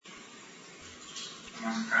ม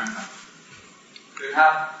าการครับคือถ้า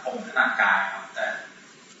ผมถนัดกายครับแต่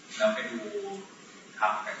เราไปดูท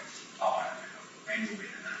ำกันต่อนะครับไม่ดูเว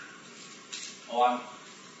ทนาเพราะว่า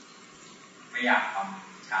ไม่อยากท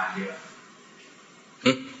ำฌานเยอะ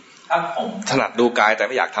ถ้าผมถนัดดูกายแต่ไ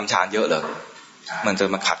ม่อยากทำฌานเยอะเหรอมันจะ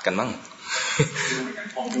มาขัดกันมั้ง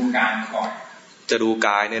ผมดูกายก่อนจะดูก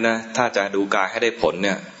ายเนี่ยนะถ้าจะดูกายให้ได้ผลเ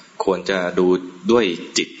นี่ยควรจะดูด้วย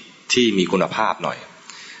จิตที่มีคุณภาพหน่อย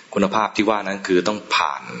คุณภาพที่ว่านั้นคือต้องผ่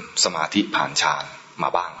านสมาธิผ่านฌานมา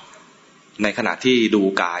บ้างในขณะที่ดู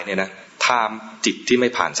กายเนี่ยนะถ้าจิตที่ไม่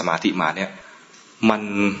ผ่านสมาธิมาเนี่ย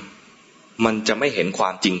มันจะไม่เห็นควา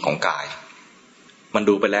มจริงของกายมัน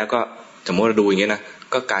ดูไปแล้วก็สมมติเราดูอย่างเงี้ยนะ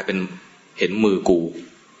ก็กลายเป็นเห็นมือกู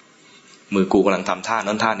กำลังทำท่า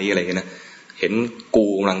นั้นท่านี้อะไรเงี้ยนะเห็นกู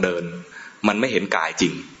กำลังเดินมันไม่เห็นกายจริ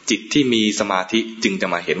งจิตที่มีสมาธิจึงจะ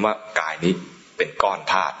มาเห็นว่ากายนี้เป็นก้อน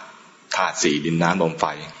ธาตุสี่ดินน้ำลมไฟ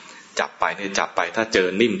จับไปเนี่ยจับไปถ้าเจอ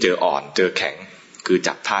นิ่มเจออ่อนเจอแข็งคือ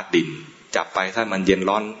จับธาตุดินจับไปถ้ามันเย็น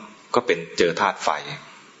ร้อนก็เป็นเจอธาตุไฟ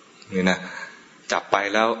นี่นะจับไป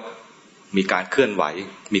แล้วมีการเคลื่อนไหว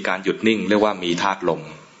มีการหยุดนิ่งเรียกว่ามีธาตุลม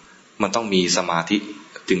มันต้องมีสมาธิ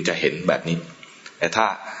จึงจะเห็นแบบนี้แต่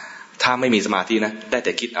ถ้าไม่มีสมาธินะได้แ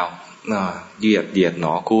ต่คิดเอาเหยียดหน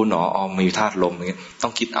อคู่หนอมีธาตุลมอย่างเงี้ยต้อ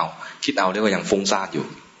งคิดเอาเรียกว่ายังฟุ้งซ่านอยู่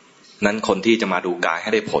นั้นคนที่จะมาดูกายให้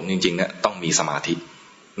ได้ผลจริงๆเนี่ยต้องมีสมาธิ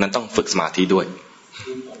นั้นต้องฝึกสมาธิด้วย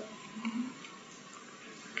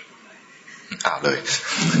เลย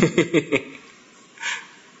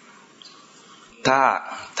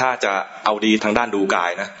ถ้าจะเอาดีทางด้านดูกา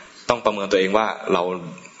ยนะต้องประเมินตัวเองว่าเ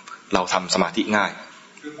ราทำสมาธิง่าย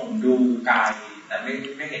คือผมดูกายแต่ไ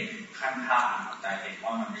ม่เห็นขั้นท่าแต่เห็นว่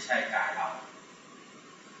ามันไม่ใช่กายเรา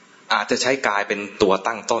อาจจะใช้กายเป็นตัว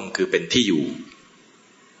ตั้งต้นคือเป็นที่อยู่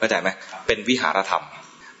เข้าใจไหมเป็นวิหารธรรม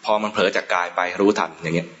พอมันเผลอจากกายไปรู้ทันอ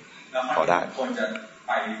ย่างเงี้ยพอได้ควรจะไ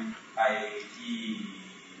ปที่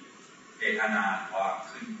เวทนาเพราะ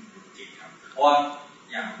ขึ้นดูจิตครับเพราะว่า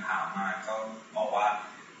อย่างถามมาก็บอกว่า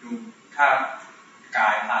ดูถ้ากา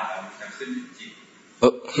ยผ่านแล้วจะขึ้นจิต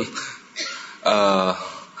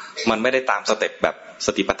มันไม่ได้ตามสเต็ปแบบส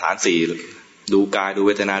ติปัฏฐานสี่ดูกายดูเ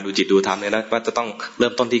วทนาดูจิตดูธรรมเนี่ยนะว่าจะต้องเริ่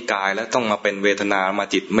มต้นที่กายแล้วต้องมาเป็นเวทนามา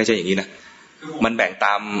จิตไม่ใช่อย่างนี้นะมันแบ่งต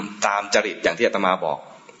ามจริตอย่างที่อาตมาบอก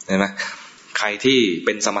เห็นไหมใครที่เ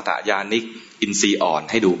ป็นสมถญาณิกอินทรีย์อ่อน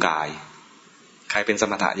ให้ดูกายใครเป็นส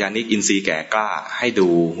มถญาณิกอินทรีย์แก่กล้าให้ดู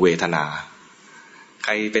เวทนาใค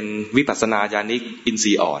รเป็นวิปัสสนาญาณิกอินท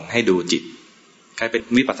รีย์อ่อนให้ดูจิตใครเป็น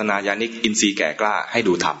วิปัสสนาญาณิกอินทรีย์แก่กล้าให้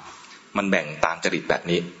ดูธรรมมันแบ่งตามจริตแบบ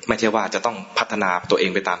นี้ไม่ใช่ว่าจะต้องพัฒนาตัวเอง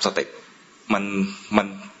ไปตามสเต็ปมัน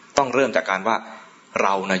ต้องเริ่มจากการว่าเร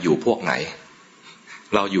านะอยู่พวกไหน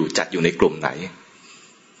เราจัดอยู่ในกลุ่มไหน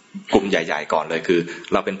กลุ่มใหญ่ๆก่อนเลยคือ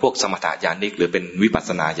เราเป็นพวกสมถญาณิกหรือเป็นวิปัสส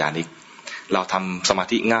นาญาณิกเราทำสมา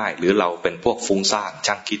ธิง่ายหรือเราเป็นพวกฟุ้งซ่าน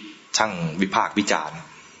ช่างคิดช่างวิพากษ์วิจารณ์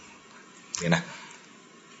นี่นะ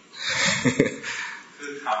คื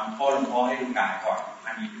อถามพ่อหลวงพ่อให้ดูกายก่อน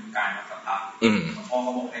อันนี้ดูกายมาสักพักหลวงพ่อ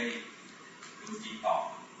ก็บอกให้ดูจิตต่อ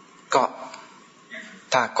ก็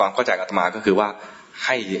ถ้าความเข้าใจอาตมาก็คือว่าใ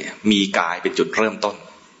ห้มีกายเป็นจุดเริ่มต้น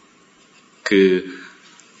คือ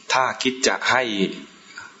ถ้าคิดจะให้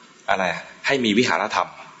อะไรให้มีวิหารธรรม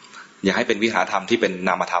อย่าให้เป็นวิหารธรรมที่เป็นน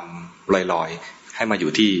ามธรรมลอยๆให้มาอ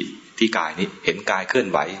ยู่ที่กายนี้เห็นกายเคลื่อน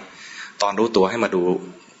ไหวตอนรู้ตัวให้มาดู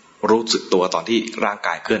รู้สึกตัวตอนที่ร่างก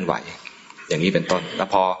ายเคลื่อนไหวอย่างนี้เป็นต้นแล้ว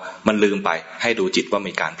พอมันลืมไปให้ดูจิตว่า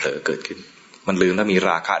มีการเผลอเกิดขึ้นมันลืมแล้วมี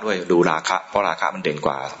ราคะด้วยดูราคะเพราะราคะมันเด่นก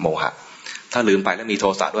ว่าโมหะถ้าลืมไปแล้วมีโท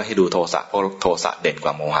สะด้วยให้ดูโทสะเพราะโทสะเด่นก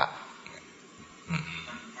ว่าโมหะ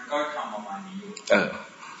มันก็ทำประมาณนี้อยู่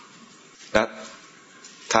แล้ว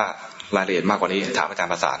ถ้ารายละเอียดมากกว่านี้ถามอาจาร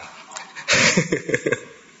ย์ประสาน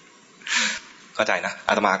เข้าใจนะ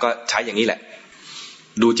อาตมาก็ใช้อย่างนี้แหละ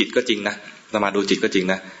ดูจิตก็จริงนะอาตมาดูจิตก็จริง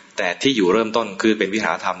นะแต่ที่อยู่เริ่มต้นคือเป็นวิห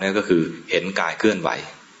ารธรรมเนี่ยก็คือเห็นกายเคลื่อนไหว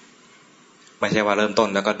ไม่ใช่ว่าเริ่มต้น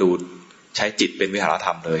แล้วก็ดูใช้จิตเป็นวิหารธร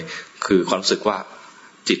รมเลยคือความรู้สึกว่า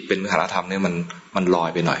จิตเป็นวิหารธรรมเนี่ยมันลอย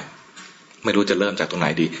ไปหน่อยไม่รู้จะเริ่มจากตรงไหน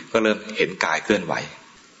ดีก็เริ่มเห็นกายเคลื่อนไหว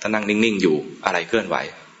ถ้านั่งนิ่งๆอยู่อะไรเคลื่อนไหว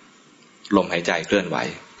ลมหายใจเคลื่อนไหว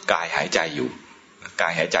กายหายใจอยู่กา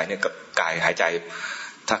ยหายใจเนี่ยกายหายใจ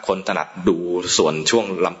ถ้าคนถนัดดูส่วนช่วง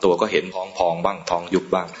ลำตัวก็เห็นท้องพองบ้างท้องยุบ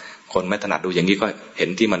บ้างคนไม่ถนัดดูอย่างนี้ก็เห็น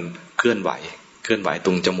ที่มันเคลื่อนไหวต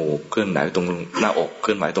รงจมูกเคลื่อนไหวตรงหน้าอกเค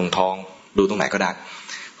ลื่อนไหวตรงท้องดูตรงไหนก็ได้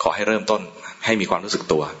ขอให้เริ่มต้นให้มีความรู้สึก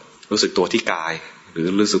ตัวที่กายหรือ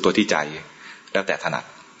รู้สึกตัวที่ใจแล้วแต่ถนัด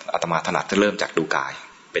อาตมาถนัดจะเริ่มจากดูกาย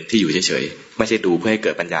เป็นที่อยู่เฉยๆไม่ใช่ดูเพื่อให้เ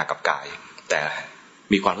กิดปัญญากับกายแต่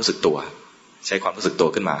มีความรู้สึกตัวใช้ความรู้สึกตัว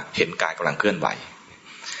ขึ้นมาเห็นกายกำลังเคลื่อนไหว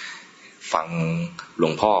ฟังหลว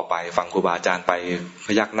งพ่อไปฟังครูบาอาจารย์ไปพ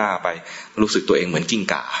ยักหน้าไปรู้สึกตัวเองเหมือนกิ้ง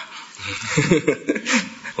ก่า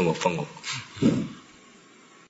สงบ